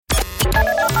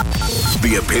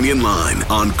The Opinion Line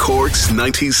on Cork's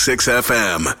 96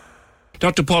 FM.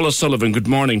 Dr. Paul O'Sullivan, good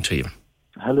morning to you.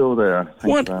 Hello there.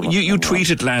 What you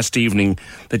tweeted last evening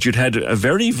that you'd had a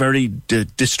very, very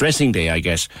distressing day, I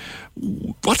guess.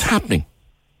 What's happening?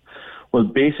 Well,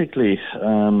 basically,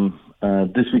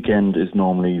 this weekend is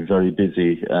normally very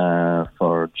busy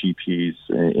for GPs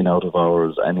in out of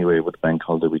hours anyway with the bank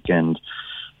holiday weekend.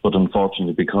 But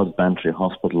unfortunately, because Bantry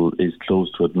Hospital is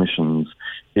closed to admissions,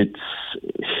 it's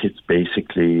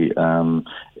basically became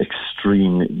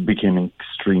extremely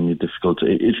difficult.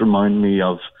 It reminded me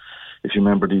of, if you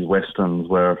remember these westerns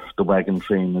where the wagon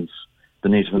train is, the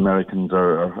Native Americans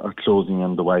are closing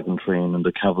on the wagon train and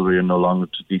the cavalry are no longer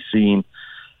to be seen.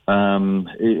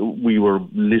 We were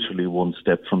literally one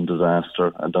step from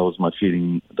disaster, and that was my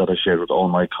feeling that I shared with all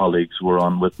my colleagues who were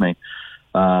on with me.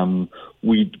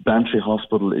 Bantry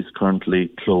Hospital is currently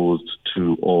closed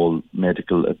to all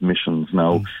medical admissions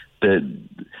now.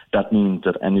 That means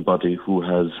that anybody who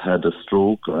has had a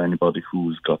stroke or anybody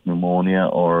who's got pneumonia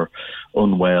or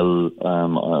unwell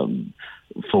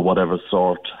for whatever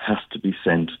sort has to be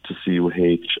sent to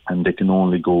CUH, and they can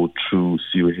only go through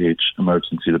CUH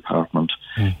emergency department.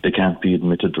 They can't be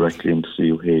admitted directly into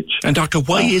CUH. And doctor,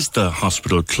 why is the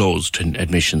hospital closed to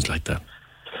admissions like that?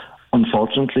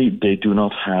 Unfortunately, they do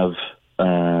not have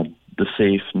the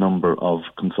safe number of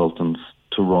consultants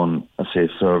to run a safe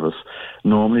service.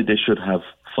 Normally, they should have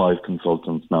 5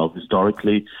 consultants. Now,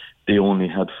 historically, they only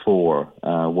had 4.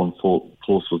 One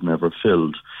post was never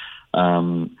filled.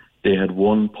 They had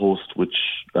one post which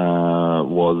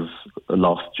was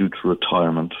lost due to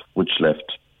retirement, which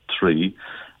left 3.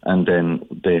 And then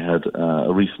they had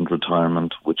a recent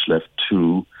retirement, which left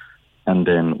 2. And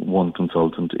then one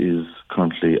consultant is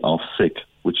currently off sick,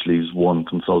 which leaves one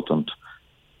consultant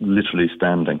literally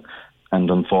standing. And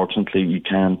unfortunately, you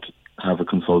can't have a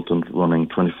consultant running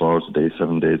 24 hours a day,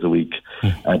 7 days a week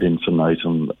ad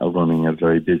infinitum, running a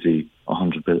very busy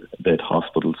 100-bed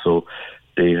hospital. So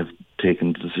they have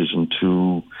taken the decision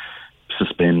to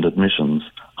suspend admissions.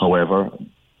 However,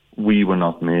 we were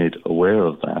not made aware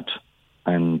of that,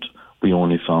 and we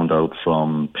only found out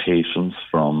from patients,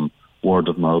 from word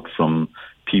of mouth, from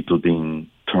people being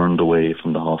turned away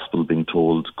from the hospital, being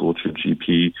told go to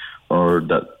GP, or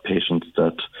that patients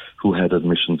who had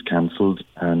admissions cancelled,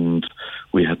 and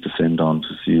we had to send on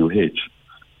to CUH.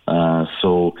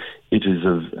 So it is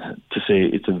to say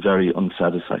it's a very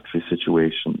unsatisfactory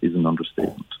situation is an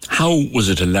understatement. How was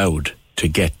it allowed to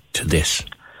get to this?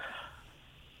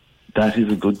 That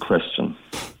is a good question,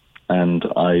 and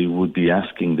I would be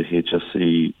asking the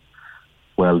HSE,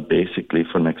 well, basically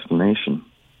for an explanation.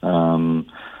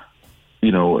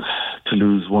 To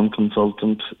lose one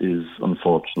consultant is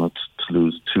unfortunate. To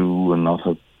lose 2 and not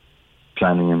have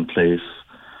planning in place,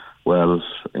 well,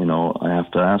 I have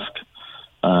to ask.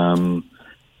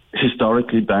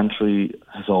 Historically, Bantry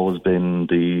has always been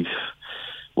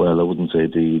I wouldn't say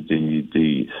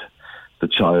the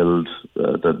child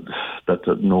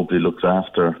that nobody looks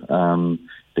after.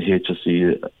 The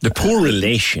HSE, the poor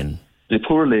relation. The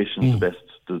poor relation is the best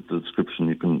the description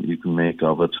you can make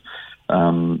of it.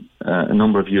 A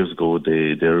number of years ago,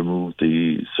 they removed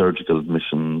the surgical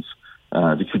admissions,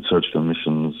 the acute surgical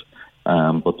admissions,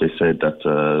 but they said that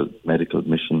medical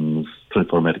admissions,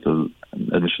 24 medical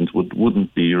admissions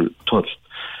wouldn't be touched.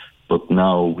 But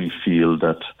now we feel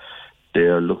that they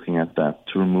are looking at that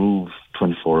to remove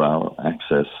 24-hour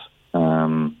access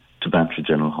to Bantry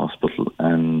General Hospital,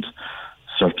 and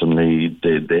certainly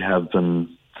they have been,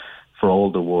 for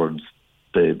all the words,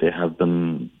 they have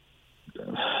been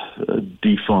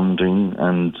defunding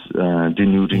and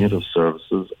denuding it of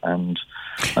services, and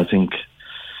I think...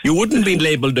 You wouldn't be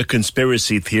labelled a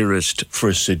conspiracy theorist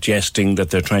for suggesting that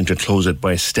they're trying to close it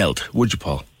by stealth, would you,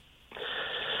 Paul?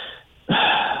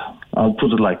 I'll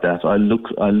put it like that. I look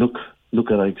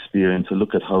at our experience, I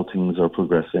look at how things are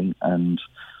progressing, and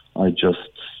I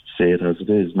just say it as it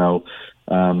is. Now,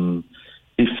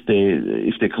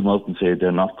 if they come out and say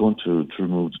they're not going to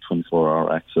remove the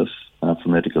 24-hour access for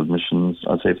medical admissions,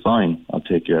 I'll say fine, I'll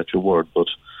take you at your word. But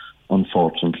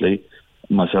unfortunately,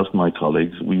 myself and my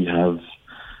colleagues, we are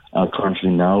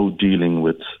currently now dealing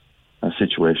with a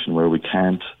situation where we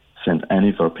can't send any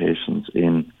of our patients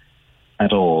in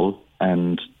at all,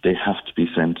 and they have to be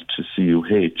sent to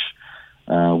CUH.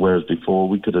 Whereas before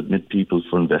we could admit people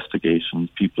for investigations,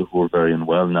 people who are very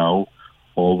unwell. Now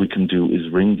all we can do is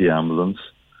ring the ambulance,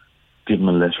 give them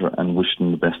a letter and wish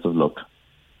them the best of luck.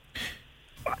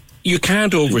 You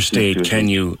can't overstate, can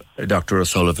you, Dr.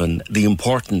 O'Sullivan, the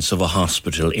importance of a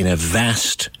hospital in a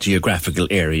vast geographical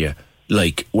area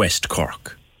like West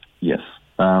Cork? Yes.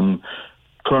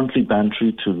 Currently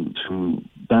Bantry to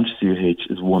Bantry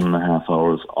CUH is 1.5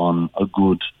 hours on a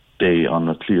good day on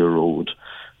a clear road.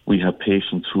 We have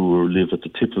patients who live at the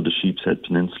tip of the Sheepshead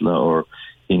Peninsula or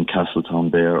in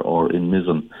Castletownbere or in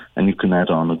Mizzen, and you can add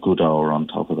on a good hour on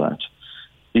top of that.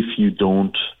 If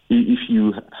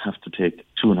you have to take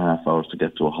 2.5 hours to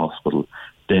get to a hospital,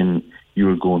 then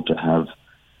you're going to have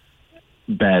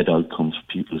bad outcomes for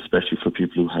people, especially for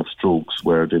people who have strokes,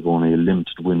 where they've only a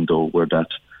limited window where that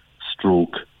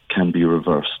stroke can be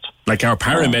reversed. Like our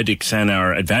paramedics and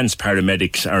our advanced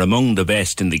paramedics are among the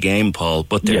best in the game, Paul,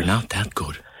 but they're not that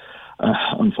good.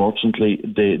 Unfortunately,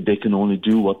 they can only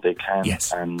do what they can.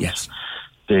 Yes.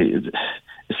 They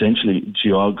essentially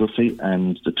geography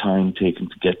and the time taken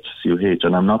to get to CUH.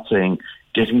 And I'm not saying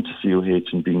getting to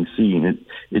CUH and being seen.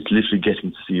 It's literally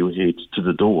getting to CUH to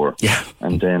the door. Yeah.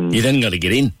 And then you then got to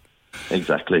get in.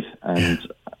 Exactly. And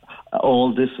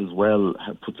all this as well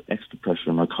puts extra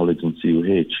pressure on our colleagues in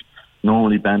CUH.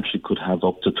 Normally, Bantry could have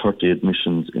up to 30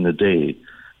 admissions in a day,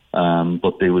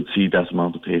 but they would see that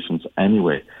amount of patients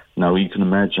anyway. Now, you can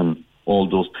imagine all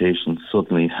those patients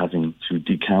suddenly having to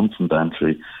decamp from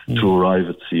Bantry to arrive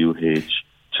at CUH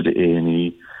to the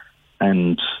A&E,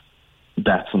 and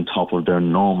that's on top of their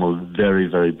normal, very,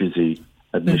 very busy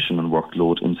admission and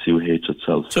workload in CUH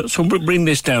itself. So bring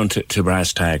this down to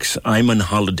brass tacks. I'm on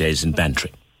holidays in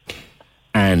Bantry,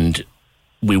 and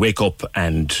we wake up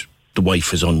and the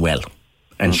wife is unwell,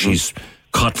 and she's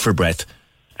caught for breath,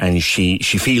 and she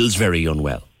feels very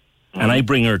unwell. And I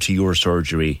bring her to your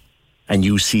surgery, and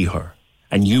you see her,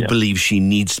 and you believe she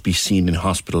needs to be seen in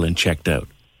hospital and checked out.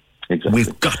 Exactly.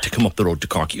 We've got to come up the road to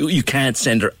Cork. You can't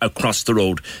send her across the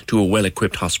road to a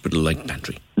well-equipped hospital like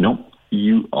Bantry. No,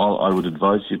 I would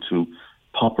advise you to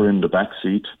pop her in the back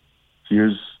seat.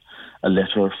 Here's a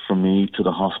letter from me to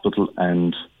the hospital,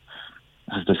 and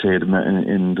as they say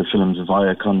in the films,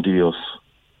 via con Dios.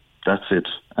 That's it.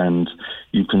 And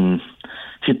you can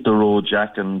hit the road,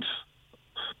 Jack, and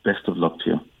best of luck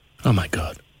to you. Oh, my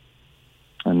God.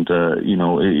 And,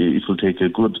 it will take a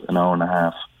good an hour and a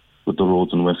half with the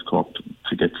roads in West Cork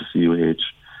to get to CUH.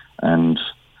 And,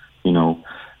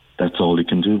 that's all you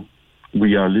can do.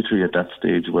 We are literally at that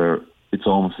stage where it's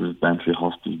almost as if Bantry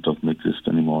Hospital doesn't exist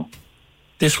anymore.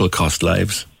 This will cost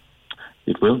lives.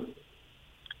 It will.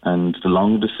 And the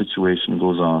longer the situation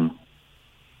goes on,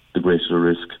 the greater the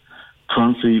risk.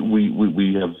 Currently,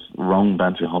 we have wrong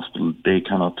Bantry Hospital. They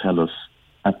cannot tell us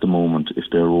at the moment if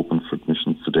they're open for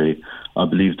admissions today. I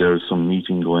believe there is some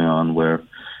meeting going on where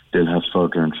they'll have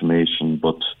further information,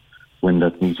 but when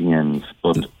that meeting ends.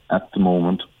 But at the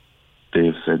moment,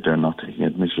 they've said they're not taking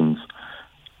admissions.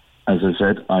 As I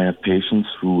said, I have patients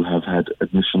who have had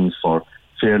admissions for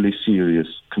fairly serious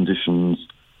conditions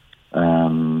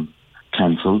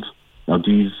cancelled. Now,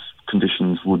 these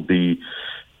conditions wouldn't be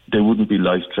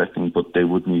life-threatening, but they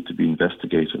would need to be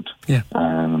investigated. Yeah.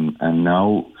 And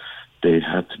now they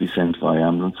had to be sent by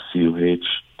ambulance to CUH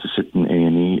to sit in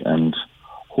A&E and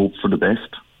hope for the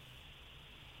best.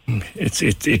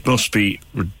 It must be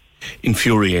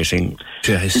infuriating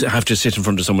to have to sit in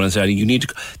front of someone and say,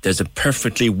 there's a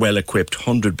perfectly well-equipped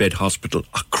 100-bed hospital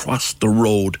across the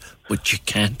road, but you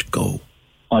can't go.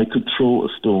 I could throw a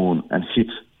stone and hit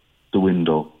the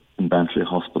window in Bantry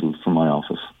Hospital from my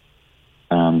office.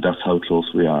 That's how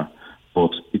close we are.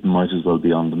 But it might as well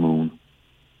be on the moon.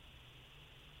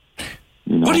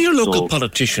 What are your local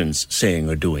politicians saying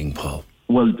or doing, Paul?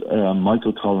 Well,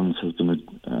 Michael Collins has been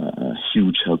a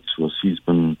huge help to us. He's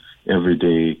been every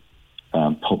day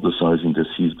publicising this.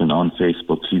 He's been on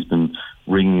Facebook. He's been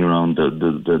ringing around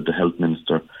the health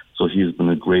minister. So he's been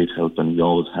a great help, and he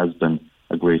always has been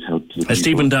a great help to Has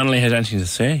Stephen Donnelly had anything to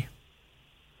say?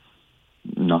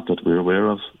 Not that we're aware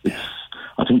of.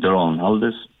 I think they're all on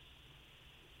holidays.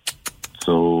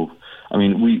 So,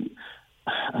 we,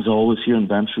 as always here in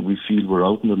Bantry, we feel we're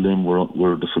out on the limb.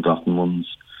 We're the forgotten ones,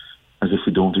 as if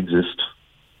we don't exist.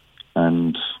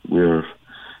 And we're,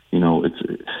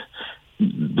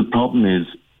 the problem is,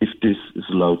 if this is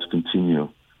allowed to continue,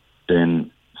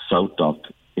 then South Dock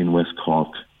in West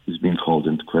Cork is being called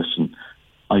into question.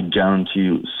 I guarantee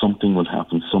you something will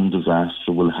happen, some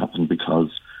disaster will happen, because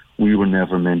we were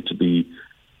never meant to be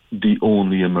the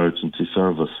only emergency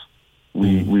service.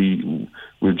 We're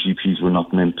GPs. We're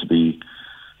not meant to be,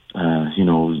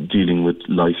 dealing with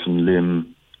life and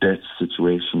limb death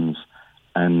situations,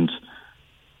 and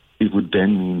it would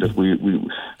then mean that we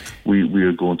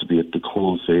are going to be at the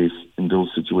cold face in those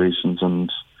situations,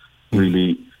 and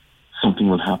really something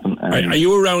will happen. Are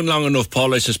you around long enough,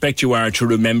 Paul? I suspect you are, to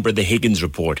remember the Higgins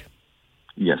report.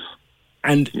 Yes.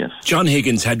 And yes. John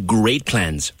Higgins had great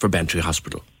plans for Bantry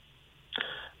Hospital.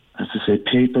 As I say,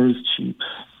 paper is cheap.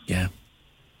 Yeah.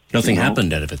 Nothing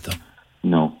happened out of it, though.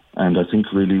 No. And I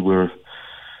think really we're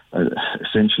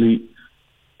essentially,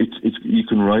 it's you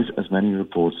can write as many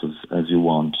reports as you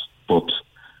want, but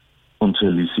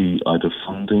until you see either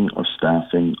funding or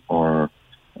staffing or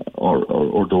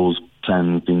those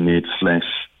plans being made flesh,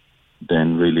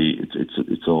 then really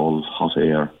it's all hot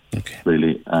air,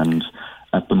 really. And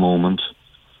at the moment,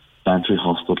 Bantry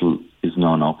Hospital is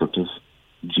non-operative.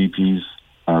 GPs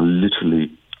are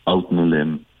literally out on a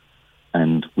limb,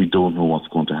 and we don't know what's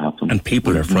going to happen. And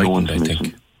people are frightened, I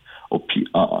think.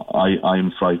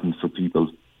 I'm frightened for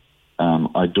people.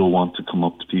 I don't want to come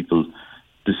up to people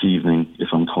this evening if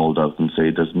I'm called out and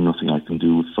say there's nothing I can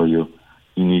do for you.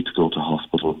 You need to go to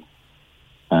hospital.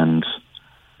 And,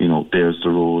 there's the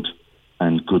road,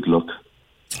 and good luck.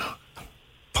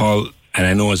 Paul, and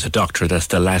I know as a doctor that's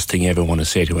the last thing you ever want to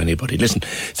say to anybody. Listen,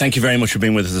 thank you very much for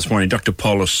being with us this morning. Dr.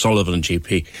 Paul O'Sullivan,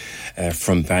 GP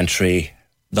from Bantry.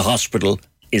 The hospital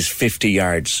is 50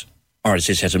 yards, or as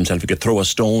he says himself, he could throw a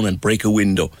stone and break a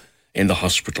window in the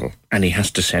hospital, and he has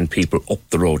to send people up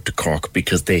the road to Cork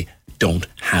because they don't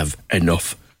have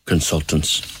enough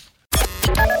consultants.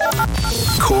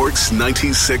 Cork's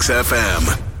 96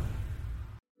 FM.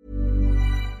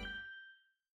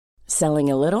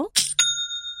 Selling a little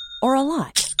or a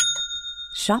lot?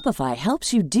 Shopify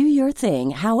helps you do your thing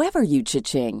however you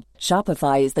cha-ching.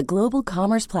 Shopify is the global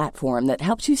commerce platform that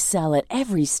helps you sell at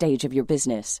every stage of your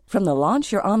business. From the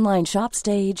launch your online shop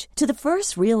stage to the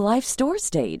first real-life store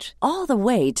stage, all the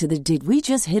way to the did we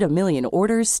just hit a million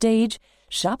orders stage.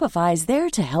 Shopify is there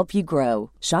to help you grow.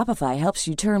 Shopify helps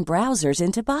you turn browsers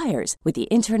into buyers with the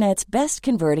internet's best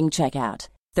converting checkout.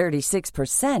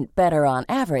 36% better on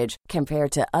average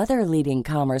compared to other leading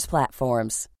commerce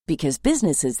platforms. Because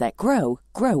businesses that grow,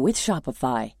 grow with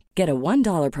Shopify. Get a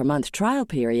 $1 per month trial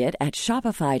period at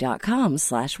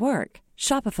shopify.com/work.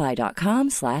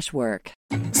 Shopify.com/work.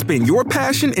 Spin your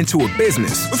passion into a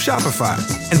business with Shopify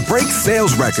and break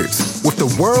sales records with the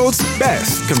world's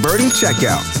best converting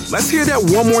checkout. Let's hear that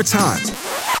one more time.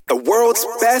 The world's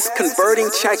best converting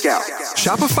checkout.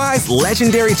 Shopify's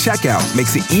legendary checkout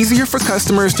makes it easier for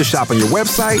customers to shop on your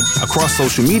website, across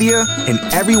social media, and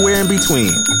everywhere in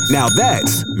between. Now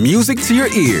that's music to your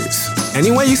ears.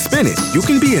 Any way you spin it, you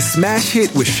can be a smash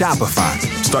hit with Shopify.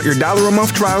 Start your $1 a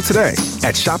month trial today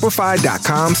at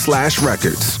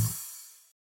shopify.com/records.